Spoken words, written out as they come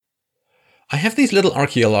I have these little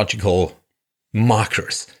archaeological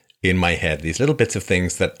markers in my head, these little bits of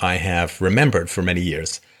things that I have remembered for many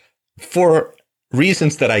years for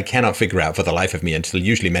reasons that I cannot figure out for the life of me until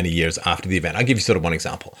usually many years after the event. I'll give you sort of one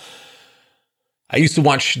example. I used to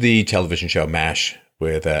watch the television show MASH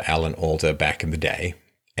with Alan Alda back in the day.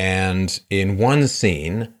 And in one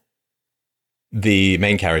scene, the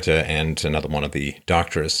main character and another one of the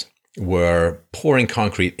doctors were pouring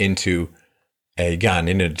concrete into a gun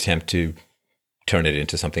in an attempt to turn it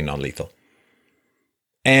into something non-lethal.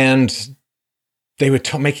 And they were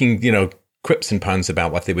making, quips and puns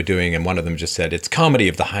about what they were doing. And one of them just said, it's comedy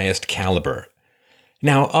of the highest caliber.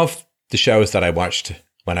 Now, of the shows that I watched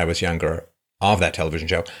when I was younger, of that television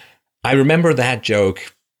show, I remember that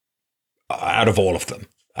joke out of all of them.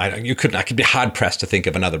 I could be hard pressed to think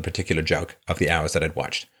of another particular joke of the hours that I'd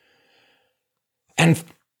watched. And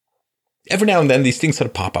every now and then these things sort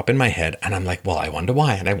of pop up in my head and I'm like, well, I wonder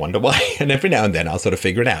why. And I wonder why. And every now and then I'll sort of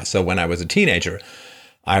figure it out. So when I was a teenager,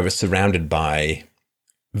 I was surrounded by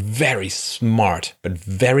very smart, but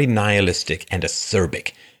very nihilistic and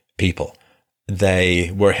acerbic people. They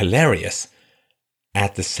were hilarious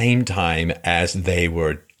at the same time as they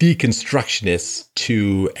were deconstructionists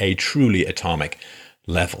to a truly atomic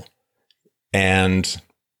level. And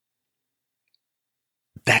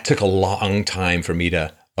that took a long time for me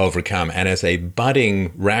to overcome. And as a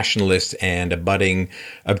budding rationalist and a budding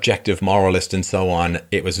objective moralist and so on,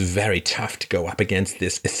 it was very tough to go up against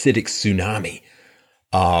this acidic tsunami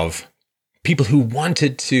of people who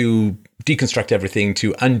wanted to deconstruct everything,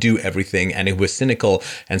 to undo everything, and who were cynical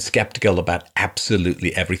and skeptical about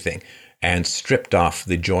absolutely everything, and stripped off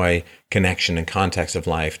the joy, connection, and context of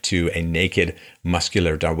life to a naked,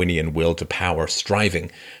 muscular, Darwinian will to power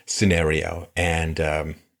striving scenario.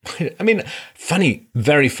 And funny,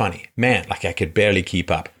 very funny. Man, like I could barely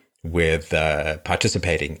keep up with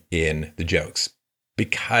participating in the jokes.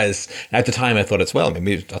 Because at the time I thought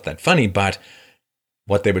maybe it's not that funny, but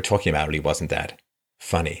what they were talking about really wasn't that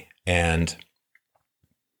funny. And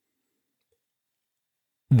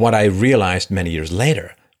what I realized many years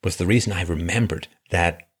later was the reason I remembered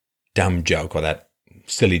that dumb joke or that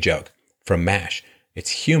silly joke from MASH. It's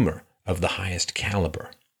humor of the highest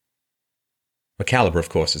caliber. A caliber, of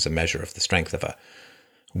course, is a measure of the strength of a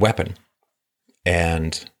weapon.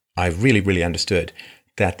 And I really, really understood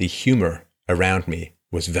that the humor around me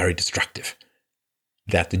was very destructive.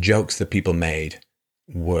 That the jokes that people made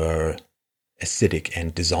were acidic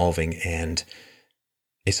and dissolving and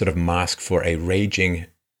a sort of mask for a raging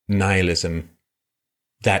nihilism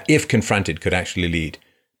that, if confronted, could actually lead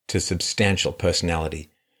to substantial personality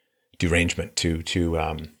derangement, to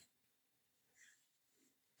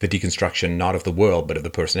the deconstruction not of the world, but of the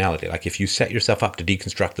personality. Like if you set yourself up to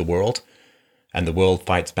deconstruct the world and the world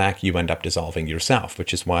fights back, you end up dissolving yourself,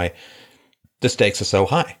 which is why the stakes are so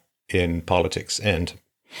high in politics and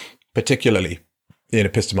particularly in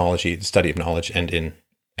epistemology, the study of knowledge, and in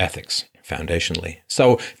ethics, foundationally.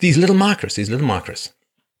 So these little markers,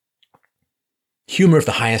 humor of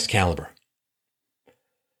the highest caliber.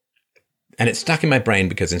 And it stuck in my brain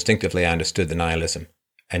because instinctively I understood the nihilism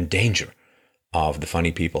and danger of the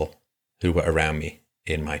funny people who were around me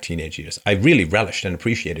in my teenage years. I really relished and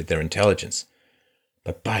appreciated their intelligence.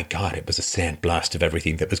 But by God, it was a sandblast of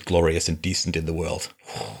everything that was glorious and decent in the world.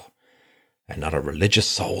 And not a religious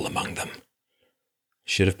soul among them.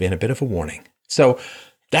 Should have been a bit of a warning. So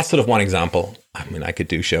that's sort of one example. I mean, I could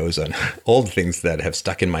do shows on all the things that have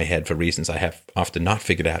stuck in my head for reasons I have often not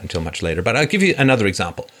figured out until much later. But I'll give you another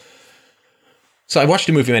example. So I watched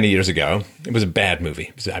a movie many years ago. It was a bad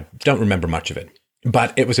movie. I don't remember much of it.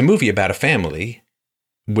 But it was a movie about a family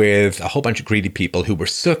with a whole bunch of greedy people who were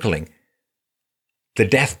circling the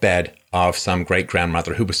deathbed of some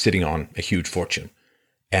great-grandmother who was sitting on a huge fortune.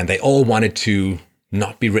 And they all wanted to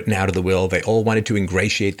not be written out of the will. They all wanted to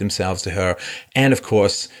ingratiate themselves to her. And of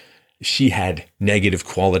course, she had negative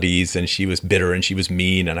qualities and she was bitter and she was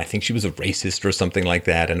mean. And I think she was a racist or something like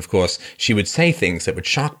that. And of course, she would say things that would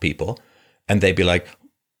shock people. And they'd be like,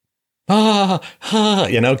 good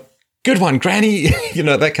one, Granny,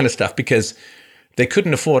 that kind of stuff. Because they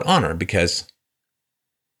couldn't afford honor because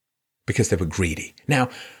they were greedy. Now,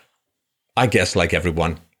 I guess like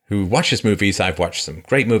everyone who watches movies, I've watched some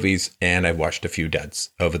great movies and I've watched a few duds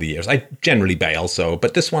over the years. I generally bail,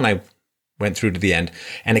 but this one I went through to the end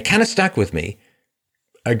and it kind of stuck with me,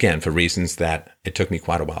 again, for reasons that it took me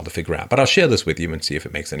quite a while to figure out. But I'll share this with you and see if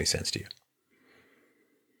it makes any sense to you.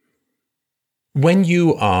 When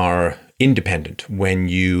you are independent, when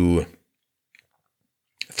you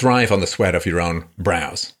thrive on the sweat of your own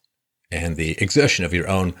brows and the exertion of your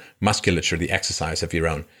own musculature, the exercise of your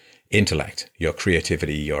own intellect, your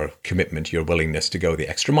creativity, your commitment, your willingness to go the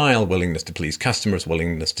extra mile, willingness to please customers,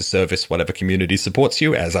 willingness to service whatever community supports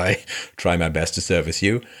you, as I try my best to service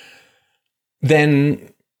you,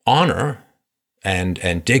 then honor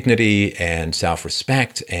and dignity and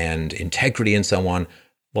self-respect and integrity and so on,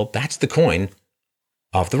 well, that's the coin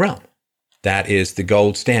of the realm. That is the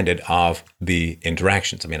gold standard of the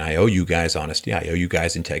interactions. I mean, I owe you guys honesty. I owe you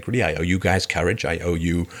guys integrity. I owe you guys courage. I owe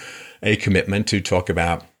you a commitment to talk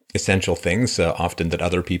about essential things, often that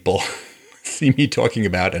other people see me talking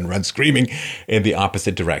about and run screaming in the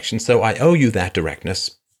opposite direction. So I owe you that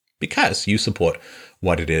directness because you support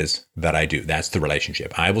what it is that I do. That's the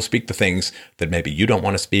relationship. I will speak the things that maybe you don't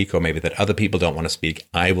want to speak, or maybe that other people don't want to speak.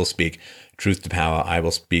 I will speak truth to power. I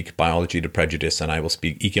will speak biology to prejudice, and I will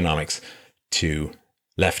speak economics to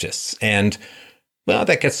leftists. And well,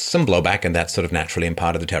 that gets some blowback, and that's sort of naturally in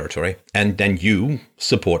part of the territory. And then you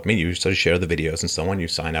support me. You sort of share the videos and so on. You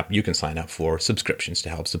sign up. You can sign up for subscriptions to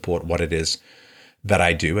help support what it is that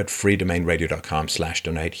I do at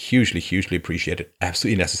freedomainradio.com/donate. Hugely, hugely appreciate it.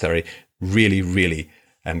 Absolutely necessary. Really, really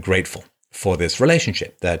am grateful for this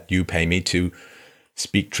relationship that you pay me to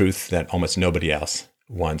speak truth that almost nobody else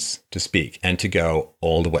wants to speak, and to go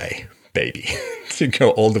all the way, baby, to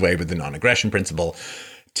go all the way with the non-aggression principle,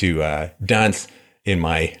 to dance in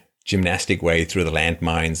my gymnastic way through the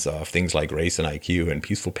landmines of things like race and IQ and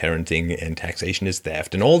peaceful parenting and taxation is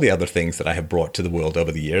theft and all the other things that I have brought to the world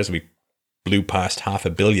over the years. We blew past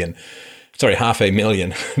 500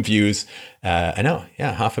 million views.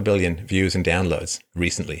 500 million views and downloads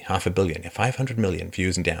recently. 500 million, 500 million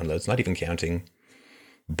views and downloads, not even counting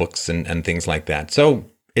books and things like that. So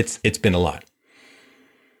it's been a lot.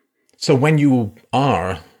 So when you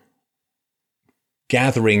are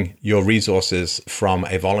gathering your resources from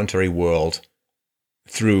a voluntary world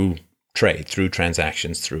through trade, through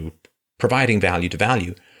transactions, through providing value to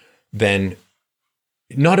value, then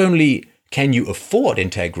not only can you afford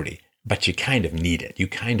integrity, but you kind of need it. You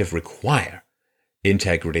kind of require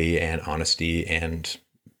integrity and honesty and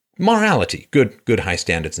morality, good high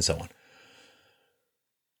standards and so on.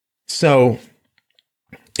 So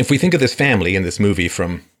if we think of this family in this movie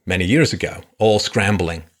from many years ago, all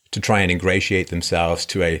scrambling to try and ingratiate themselves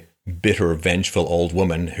to a bitter, vengeful old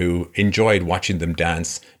woman who enjoyed watching them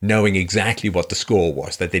dance, knowing exactly what the score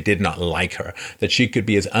was, that they did not like her, that she could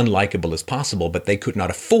be as unlikable as possible, but they could not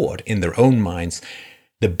afford in their own minds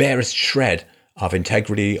the barest shred of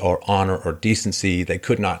integrity or honor or decency. They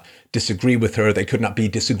could not disagree with her. They could not be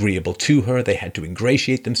disagreeable to her. They had to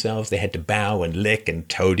ingratiate themselves. They had to bow and lick and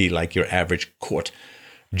toady like your average court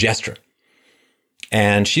jester.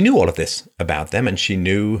 And she knew all of this about them, and she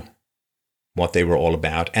knew what they were all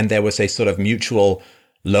about. And there was a sort of mutual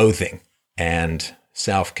loathing and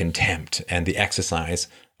self-contempt and the exercise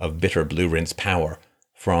of bitter blue rinse power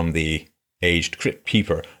from the aged crypt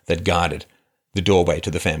keeper that guarded the doorway to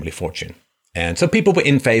the family fortune. And so people were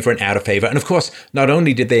in favor and out of favor. And of course, not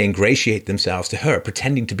only did they ingratiate themselves to her,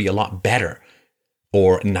 pretending to be a lot better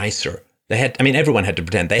or nicer. Everyone had to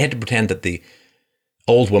pretend. They had to pretend that the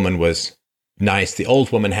old woman was nice. The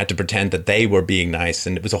old woman had to pretend that they were being nice.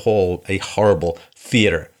 And it was a horrible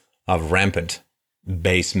theater of rampant,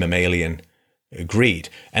 base mammalian greed.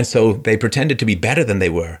 And so they pretended to be better than they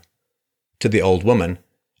were to the old woman.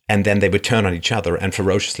 And then they would turn on each other and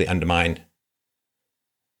ferociously undermine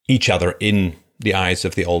each other in the eyes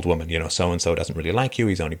of the old woman. You know, so-and-so doesn't really like you.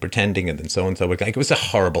 He's only pretending. And then so-and-so would like, it was a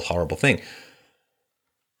horrible, horrible thing.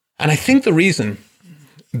 And I think the reason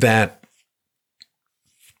that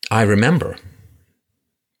I remember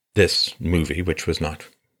this movie, which was not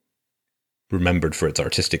remembered for its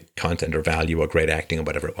artistic content or value or great acting or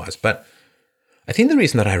whatever it was, but I think the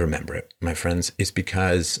reason that I remember it, my friends, is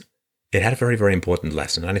because it had a very, very important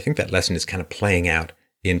lesson. And I think that lesson is kind of playing out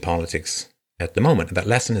in politics at the moment. And that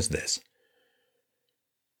lesson is this.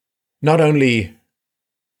 Not only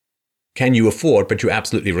can you afford, but you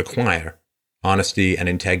absolutely require honesty and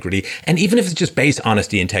integrity. And even if it's just base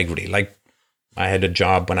honesty, integrity, like I had a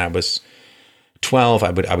job when I was 12,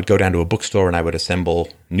 I would go down to a bookstore and I would assemble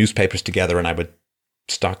newspapers together and I would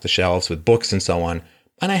stock the shelves with books and so on.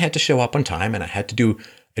 And I had to show up on time and I had to do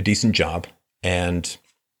a decent job and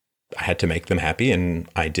I had to make them happy. And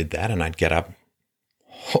I did that, and I'd get up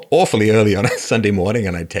awfully early on a Sunday morning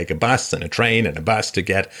and I'd take a bus and a train and a bus to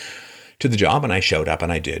get to the job. And I showed up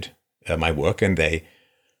and I did my work, and they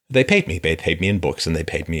paid me. They paid me in books and they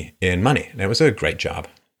paid me in money. And it was a great job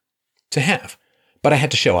to have. But I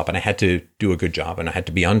had to show up and I had to do a good job and I had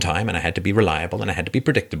to be on time and I had to be reliable and I had to be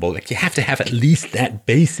predictable. Like, you have to have at least that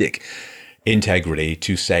basic integrity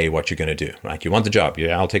to say what you're going to do. Like, you want the job?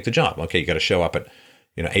 Yeah, I'll take the job. Okay, you got to show up at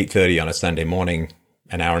 8:30 on a Sunday morning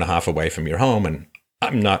an hour and a half away from your home. And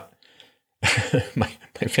I'm not, my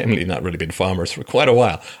family has not really been farmers for quite a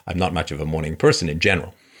while. I'm not much of a morning person in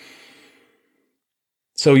general.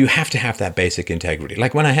 So you have to have that basic integrity.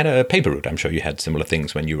 Like when I had a paper route, I'm sure you had similar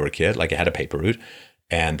things when you were a kid. Like I had a paper route,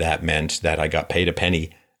 and that meant that I got paid a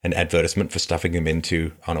penny an advertisement for stuffing them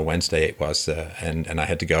into on a Wednesday it was, and I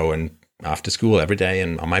had to go and after school every day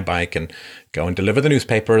and on my bike and go and deliver the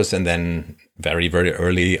newspapers. And then very, very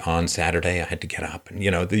early on Saturday, I had to get up and,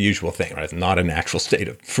 the usual thing, right? It's not a natural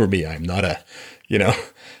state for me. I'm not a,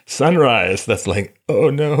 sunrise. That's like, oh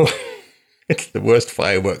no. It's the worst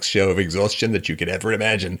fireworks show of exhaustion that you could ever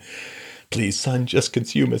imagine. Please, sun, just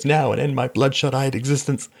consume us now and end my bloodshot-eyed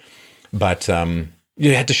existence. But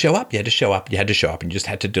you had to show up. You had to show up. And you just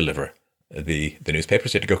had to deliver the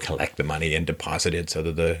newspapers. You had to go collect the money and deposit it so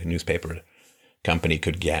that the newspaper company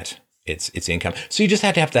could get its income. So you just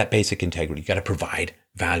had to have that basic integrity. You got to provide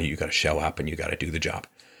value. You got to show up and you got to do the job.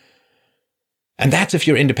 And that's if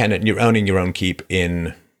you're independent and you're owning your own keep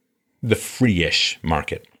in the free-ish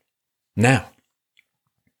market. Now,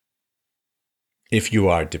 if you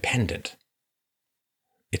are dependent,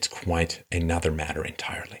 it's quite another matter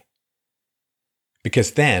entirely.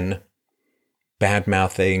 Because then,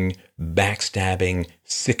 bad-mouthing, backstabbing,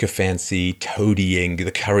 sycophancy, toadying,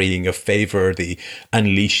 the currying of favor, the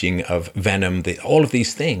unleashing of venom, all of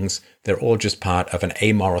these things, they're all just part of an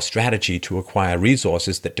amoral strategy to acquire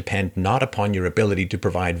resources that depend not upon your ability to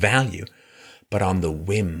provide value, but on the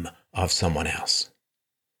whim of someone else.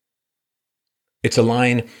 It's a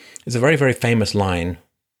very, very famous line.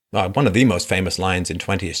 One of the most famous lines in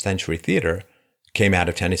 20th century theater came out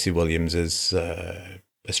of Tennessee Williams's A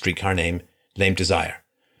Streetcar Named Desire.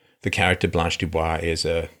 The character Blanche Dubois is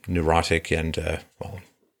a neurotic and,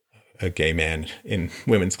 a gay man in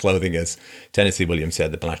women's clothing, as Tennessee Williams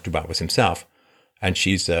said that Blanche Dubois was himself. And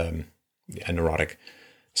she's a neurotic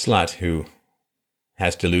slut who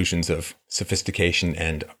has delusions of sophistication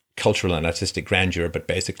and cultural and artistic grandeur, but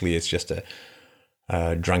basically is just a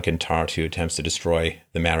drunken tart who attempts to destroy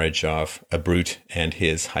the marriage of a brute and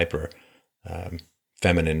his hyper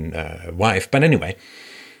feminine wife. But anyway,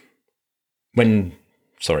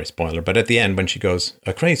 sorry, spoiler, but at the end, when she goes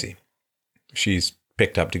crazy, she's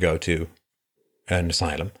picked up to go to an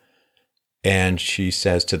asylum. And she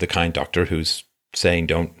says to the kind doctor who's saying,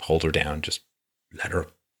 don't hold her down, just let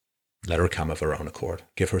her come of her own accord.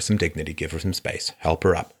 Give her some dignity, give her some space, help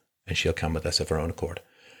her up, and she'll come with us of her own accord.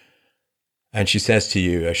 And she says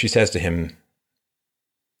to him,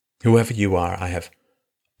 whoever you are, I have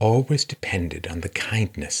always depended on the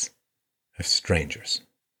kindness of strangers.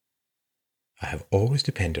 I have always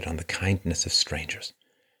depended on the kindness of strangers.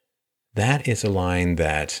 That is a line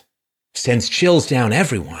that sends chills down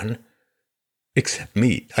everyone except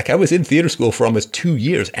me. Like, I was in theater school for almost 2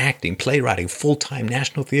 years, acting, playwriting, full-time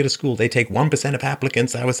National Theater School. They take 1% of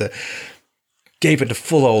applicants. I gave it a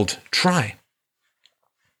full old try.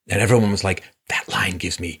 And everyone was like, that line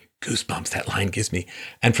gives me goosebumps. That line gives me.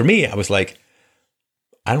 And for me, I was like,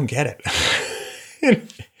 I don't get it.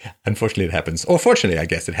 Unfortunately, it happens. Or fortunately, I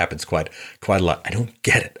guess it happens quite a lot. I don't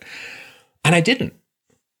get it. And I didn't.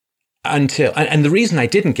 And the reason I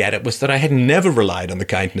didn't get it was that I had never relied on the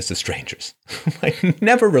kindness of strangers. I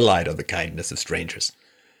never relied on the kindness of strangers.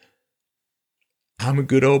 I'm a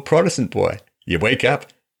good old Protestant boy. You wake up.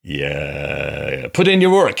 Yeah, put in your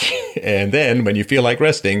work. And then when you feel like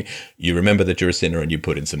resting, you remember that you're a sinner and you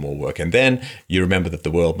put in some more work. And then you remember that the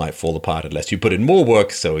world might fall apart unless you put in more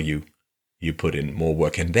work. So you put in more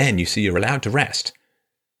work. And then you see you're allowed to rest.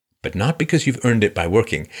 But not because you've earned it by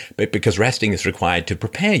working, but because resting is required to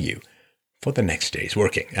prepare you for the next day's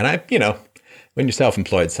working. And when you're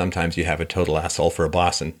self-employed, sometimes you have a total asshole for a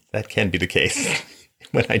boss, and that can be the case.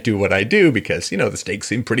 When I do what I do, because, the stakes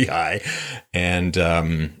seem pretty high. And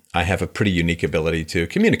I have a pretty unique ability to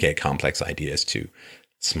communicate complex ideas to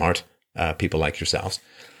smart people like yourselves.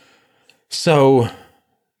 So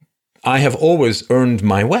I have always earned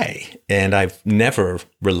my way, and I've never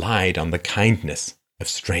relied on the kindness of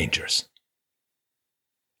strangers.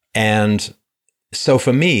 And so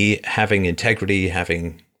for me, having integrity,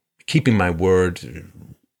 keeping my word,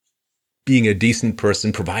 being a decent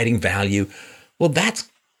person, providing value, well, that's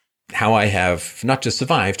how I have not just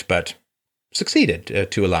survived, but succeeded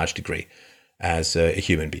to a large degree as a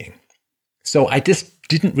human being. So I just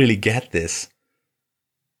didn't really get this.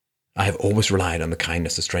 I have always relied on the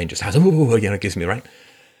kindness of strangers. It gives me, right?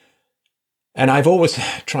 And I've always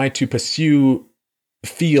tried to pursue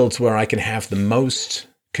fields where I can have the most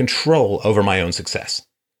control over my own success.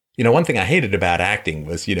 One thing I hated about acting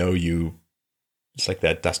was, it's like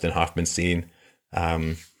that Dustin Hoffman scene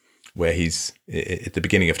where he's at the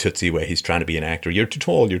beginning of Tootsie, where he's trying to be an actor. You're too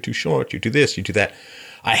tall, you're too short, you do this, you do that.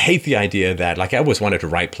 I hate the idea that, like, I always wanted to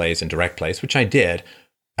write plays and direct plays, which I did.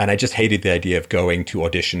 And I just hated the idea of going to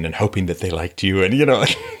audition and hoping that they liked you. And,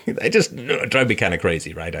 it just drive me kind of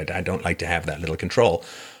crazy, right? I don't like to have that little control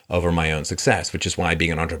over my own success, which is why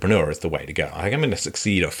being an entrepreneur is the way to go. Like, I'm going to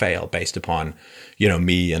succeed or fail based upon,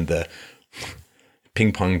 me and the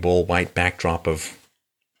ping pong ball white backdrop of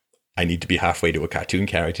I need to be halfway to a cartoon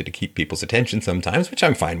character to keep people's attention sometimes, which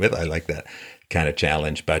I'm fine with. I like that kind of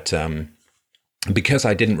challenge. But because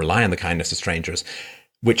I didn't rely on the kindness of strangers,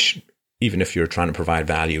 which even if you're trying to provide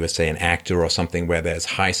value as, say, an actor or something where there's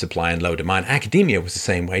high supply and low demand, academia was the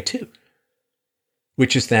same way too,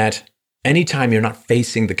 which is that anytime you're not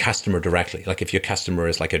facing the customer directly, like if your customer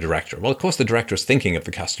is like a director, well, of course, the director is thinking of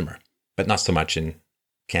the customer, but not so much in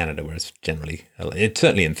Canada, where it's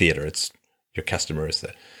certainly in theater, it's your customer is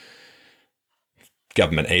the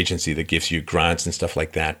government agency that gives you grants and stuff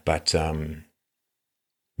like that. But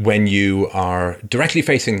when you are directly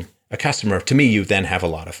facing a customer, to me, you then have a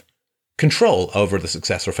lot of control over the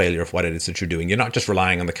success or failure of what it is that you're doing. You're not just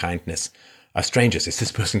relying on the kindness of strangers. Is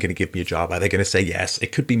this person going to give me a job? Are they going to say yes?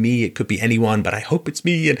 It could be me. It could be anyone, but I hope it's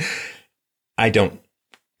me. And I don't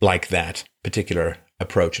like that particular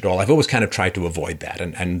approach at all. I've always kind of tried to avoid that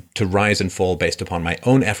and to rise and fall based upon my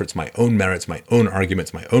own efforts, my own merits, my own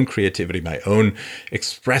arguments, my own creativity, my own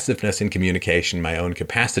expressiveness in communication, my own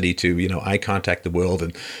capacity to, eye contact the world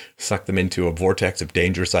and suck them into a vortex of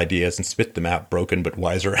dangerous ideas and spit them out broken but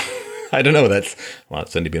wiser. I don't know. It's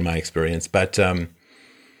certainly been my experience. But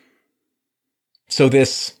so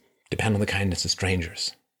this depend on the kindness of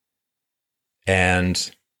strangers.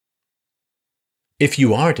 And if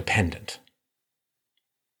you are dependent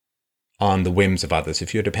on the whims of others,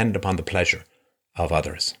 if you're dependent upon the pleasure of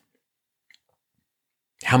others,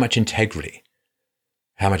 how much integrity,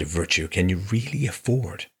 how much virtue can you really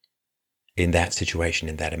afford in that situation,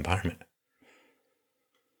 in that environment?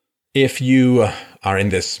 If you are in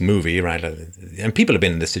this movie, right, and people have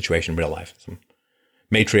been in this situation in real life, some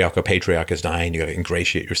matriarch or patriarch is dying, you got to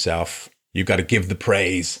ingratiate yourself, you got to give the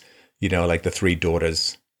praise, like the three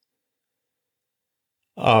daughters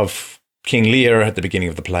of King Lear at the beginning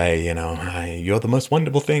of the play, you're the most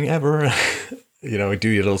wonderful thing ever, do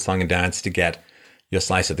your little song and dance to get your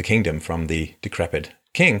slice of the kingdom from the decrepit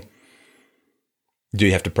king. Do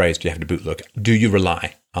you have to praise? Do you have to boot look? Do you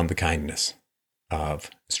rely on the kindness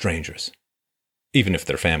of strangers, even if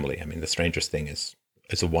they're family? I mean, the strangers thing is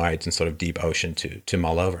a wide and sort of deep ocean to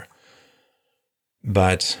mull over.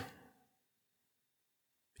 But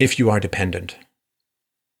if you are dependent,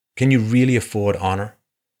 can you really afford honor?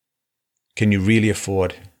 Can you really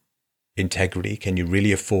afford integrity? Can you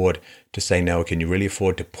really afford to say no? Can you really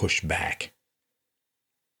afford to push back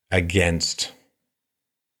against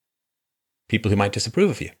people who might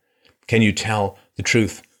disapprove of you? Can you tell the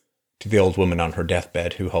truth to the old woman on her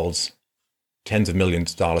deathbed who holds tens of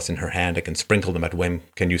millions of dollars in her hand and can sprinkle them at whim?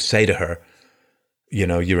 Can you say to her,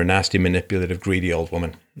 you're a nasty, manipulative, greedy old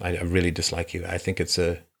woman. I really dislike you. I think it's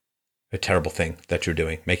a terrible thing that you're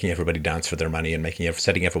doing, making everybody dance for their money and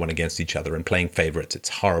setting everyone against each other and playing favorites. It's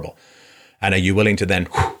horrible. And are you willing to then,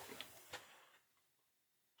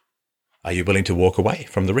 are you willing to walk away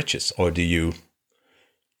from the riches? Or do you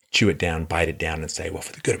chew it down, bite it down and say, well,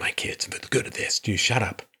 for the good of my kids and for the good of this, do you shut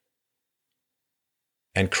up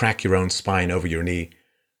and crack your own spine over your knee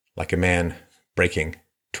like a man breaking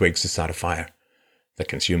twigs to start a fire that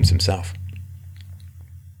consumes himself?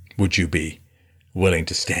 Would you be willing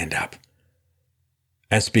to stand up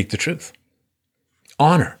and speak the truth?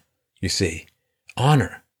 Honor, you see,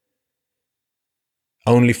 honor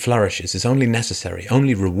only flourishes, is only necessary,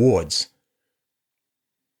 only rewards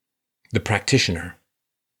the practitioner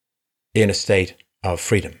in a state of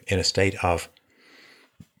freedom, in a state of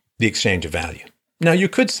the exchange of value. Now, you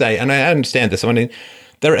could say, and I understand this,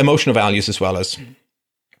 there are emotional values as well as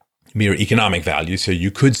mere economic values. So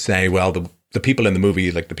you could say, well, the people in the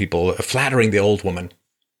movie, like the people are flattering the old woman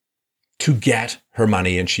to get her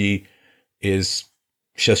money, and she's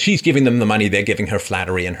giving them the money, they're giving her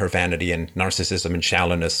flattery, and her vanity and narcissism and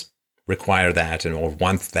shallowness require that or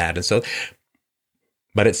want that. And so,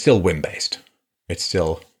 but it's still whim-based. It's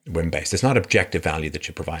still whim-based. It's not objective value that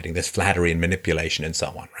you're providing. There's flattery and manipulation and so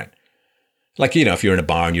on, right? Like, if you're in a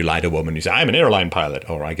bar and you lie to a woman, you say, I'm an airline pilot.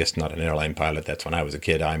 Or I guess not an airline pilot. That's when I was a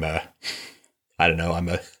kid. I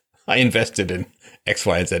invested in X,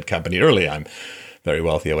 Y, and Z company early. I'm very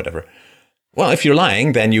wealthy or whatever. Well, if you're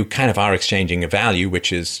lying, then you kind of are exchanging a value,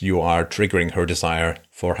 which is you are triggering her desire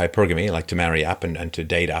for hypergamy, like to marry up and to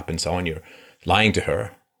date up and so on. You're lying to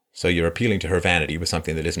her So you're appealing to her vanity with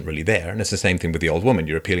something that isn't really there. And it's the same thing with the old woman.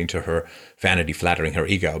 You're appealing to her vanity, flattering her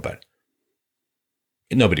ego, but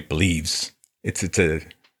nobody believes. It's a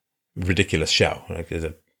ridiculous show. Like, it's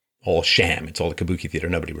all sham. It's all a kabuki theater.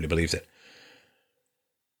 Nobody really believes it.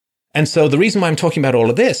 And so the reason why I'm talking about all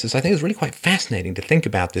of this is I think it's really quite fascinating to think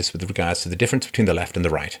about this with regards to the difference between the left and the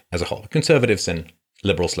right as a whole, conservatives and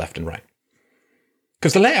liberals, left and right.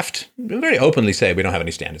 Because the left very openly say we don't have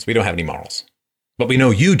any standards, we don't have any morals. But we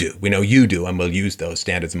know you do. We know you do, and we'll use those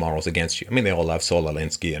standards and morals against you. I mean, they all love Saul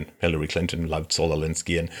Alinsky, and Hillary Clinton loved Saul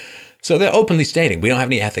Alinsky. And so they're openly stating we don't have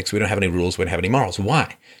any ethics, we don't have any rules, we don't have any morals.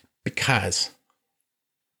 Why? Because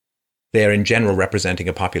they're in general representing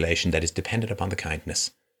a population that is dependent upon the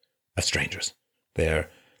kindness of strangers. They're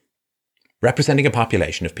representing a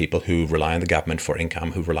population of people who rely on the government for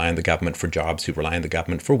income, who rely on the government for jobs, who rely on the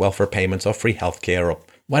government for welfare payments or free healthcare or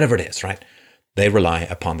whatever it is, right? They rely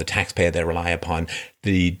upon the taxpayer. They rely upon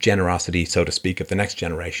the generosity, so to speak, of the next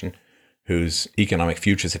generation, whose economic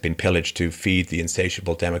futures have been pillaged to feed the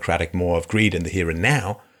insatiable democratic maw of greed in the here and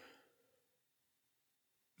now.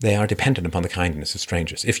 They are dependent upon the kindness of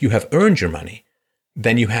strangers. If you have earned your money,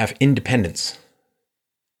 then you have independence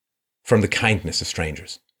from the kindness of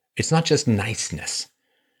strangers. It's not just niceness.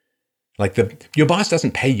 Like your boss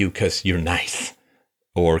doesn't pay you because you're nice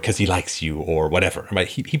or because he likes you or whatever. Right?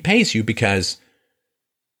 He pays you because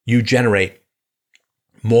you generate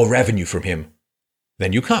more revenue from him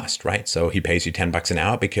than you cost, right? So he pays you $10 an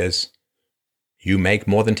hour because you make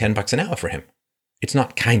more than $10 an hour for him. It's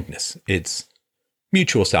not kindness. It's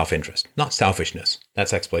mutual self-interest, not selfishness.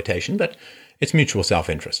 That's exploitation, but it's mutual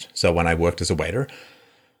self-interest. So when I worked as a waiter,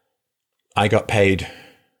 I got paid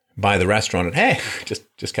by the restaurant, and hey,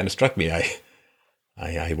 just kind of struck me.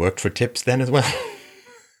 I worked for tips then as well.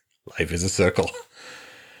 Life is a circle.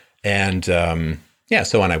 And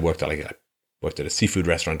so when I worked at a seafood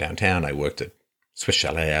restaurant downtown, I worked at Swiss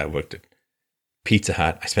Chalet, I worked at Pizza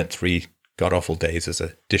Hut. I spent 3 god-awful days as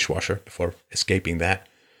a dishwasher before escaping that.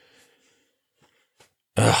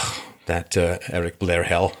 That Eric Blair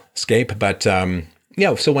hell escape. But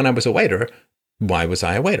so when I was a waiter, why was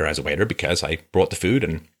I a waiter? I was a waiter because I brought the food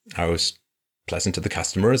and I was pleasant to the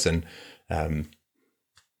customers, and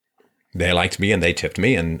they liked me and they tipped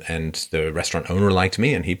me, and the restaurant owner liked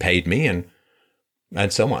me and he paid me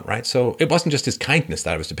and so on, right? So it wasn't just his kindness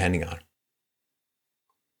that I was depending on.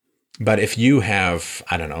 But if you have,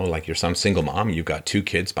 I don't know, like you're some single mom, you've got 2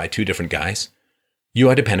 kids by 2 different guys, you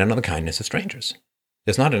are dependent on the kindness of strangers.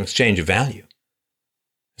 There's not an exchange of value.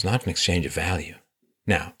 It's not an exchange of value.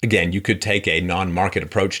 Now, again, you could take a non-market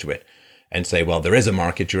approach to it and say, well, there is a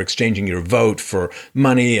market. You're exchanging your vote for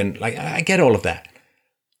money. And like, I get all of that.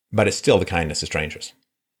 But it's still the kindness of strangers.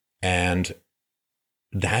 And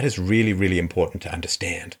that is really, really important to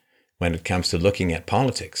understand when it comes to looking at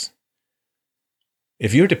politics.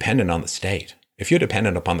 If you're dependent on the state, if you're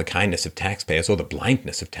dependent upon the kindness of taxpayers or the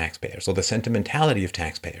blindness of taxpayers or the sentimentality of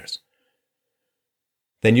taxpayers,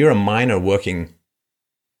 then you're a miner working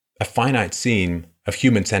a finite seam of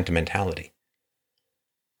human sentimentality.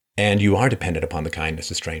 And you are dependent upon the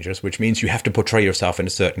kindness of strangers, which means you have to portray yourself in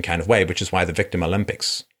a certain kind of way, which is why the Victim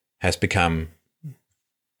Olympics has become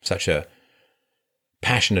such a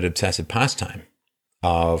passionate, obsessive pastime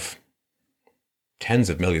of tens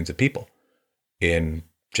of millions of people in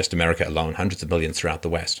just America alone, hundreds of millions throughout the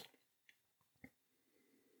West.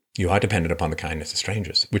 You are dependent upon the kindness of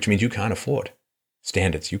strangers, which means you can't afford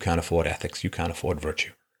standards, you can't afford ethics, you can't afford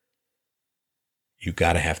virtue. You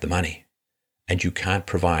got to have the money, and you can't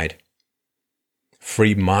provide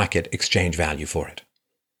free market exchange value for it.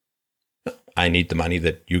 I need the money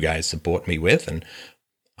that you guys support me with, and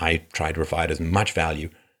I try to provide as much value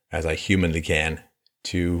as I humanly can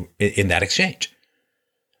in that exchange.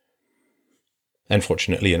 And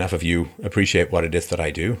fortunately, enough of you appreciate what it is that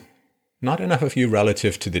I do. Not enough of you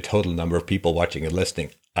relative to the total number of people watching and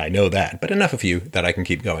listening. I know that, but enough of you that I can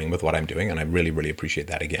keep going with what I'm doing, and I really, really appreciate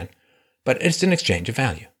that again. But it's an exchange of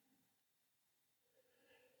value.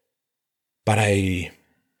 But I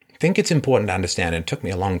think it's important to understand, and it took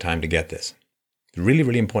me a long time to get this. It's really,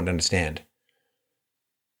 really important to understand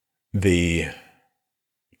the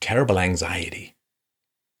terrible anxiety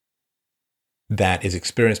that is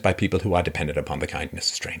experienced by people who are dependent upon the kindness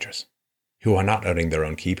of strangers, who are not earning their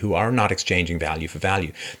own keep, who are not exchanging value for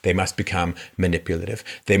value. They must become manipulative.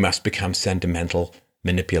 They must become sentimental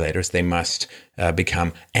manipulators. They must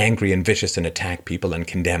become angry and vicious and attack people and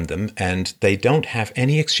condemn them. And they don't have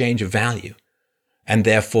any exchange of value. And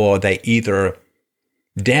therefore, they either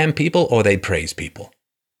damn people or they praise people.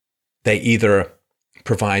 They either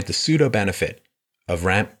provide the pseudo benefit of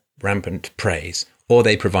rampant praise, or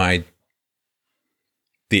they provide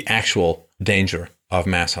the actual danger of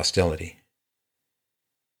mass hostility.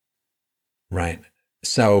 Right.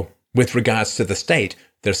 So with regards to the state,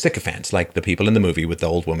 they're sycophants, like the people in the movie with the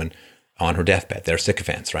old woman on her deathbed. They're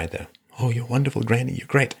sycophants, right? They're, oh, you're wonderful, Granny, you're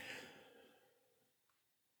great.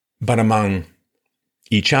 But among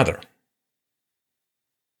each other,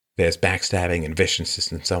 there's backstabbing and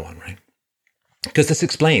viciousness and so on, right? Because this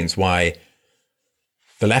explains why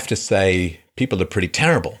the leftists say people are pretty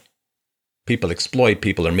terrible. People exploit,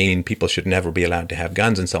 people are mean, people should never be allowed to have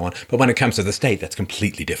guns and so on. But when it comes to the state, that's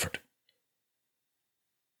completely different.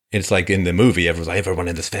 It's like in the movie, everyone's like, everyone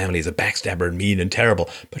in this family is a backstabber and mean and terrible.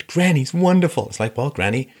 But Granny's wonderful. It's like, well,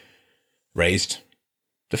 Granny raised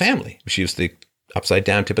the family. She was the upside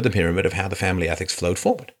down tip of the pyramid of how the family ethics flowed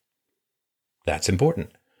forward. That's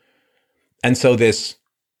important. And so this,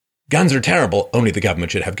 guns are terrible, only the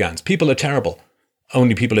government should have guns. People are terrible,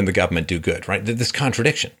 only people in the government do good, right? This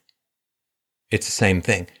contradiction. It's the same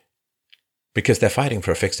thing because they're fighting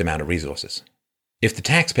for a fixed amount of resources. If the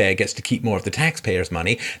taxpayer gets to keep more of the taxpayer's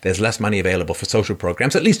money, there's less money available for social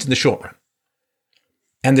programs, at least in the short run.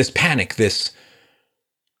 And this panic, this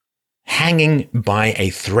hanging by a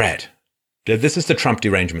thread, this is the Trump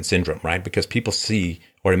derangement syndrome, right? Because people see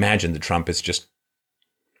or imagine that Trump is just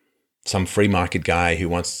some free market guy who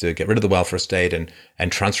wants to get rid of the welfare state and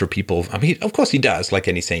transfer people. I mean, of course he does, like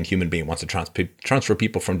any sane human being wants to transfer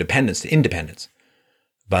people from dependence to independence.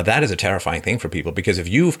 But that is a terrifying thing for people, because if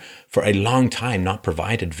you've for a long time not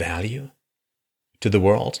provided value to the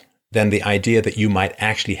world, then the idea that you might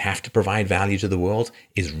actually have to provide value to the world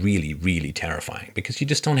is really, really terrifying, because you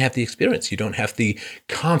just don't have the experience. You don't have the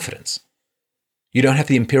confidence. You don't have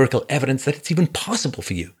the empirical evidence that it's even possible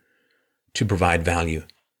for you to provide value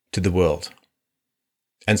to the world.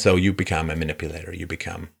 And so you become a manipulator. You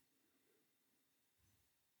become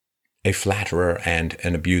a flatterer and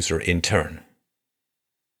an abuser in turn.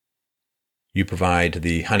 You provide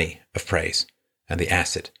the honey of praise and the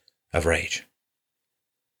acid of rage.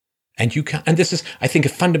 And this is, I think, a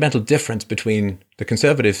fundamental difference between the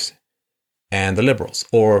conservatives and the liberals,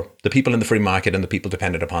 or the people in the free market and the people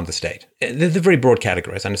dependent upon the state. They're very broad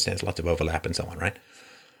categories. I understand there's lots of overlap and so on, right?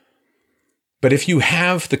 But if you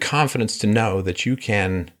have the confidence to know that you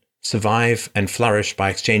can survive and flourish by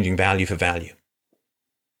exchanging value for value,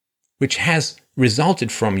 which has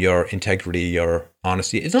resulted from your integrity, your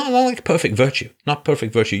honesty, it's not like perfect virtue. Not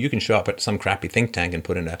perfect virtue. You can show up at some crappy think tank and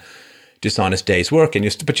put in a dishonest day's work,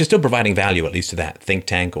 but you're still providing value, at least to that think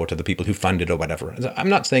tank or to the people who fund it or whatever. I'm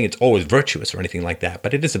not saying it's always virtuous or anything like that,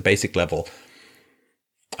 but it is a basic level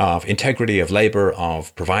of integrity, of labor,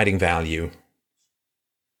 of providing value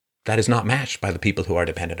that is not matched by the people who are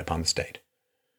dependent upon the state.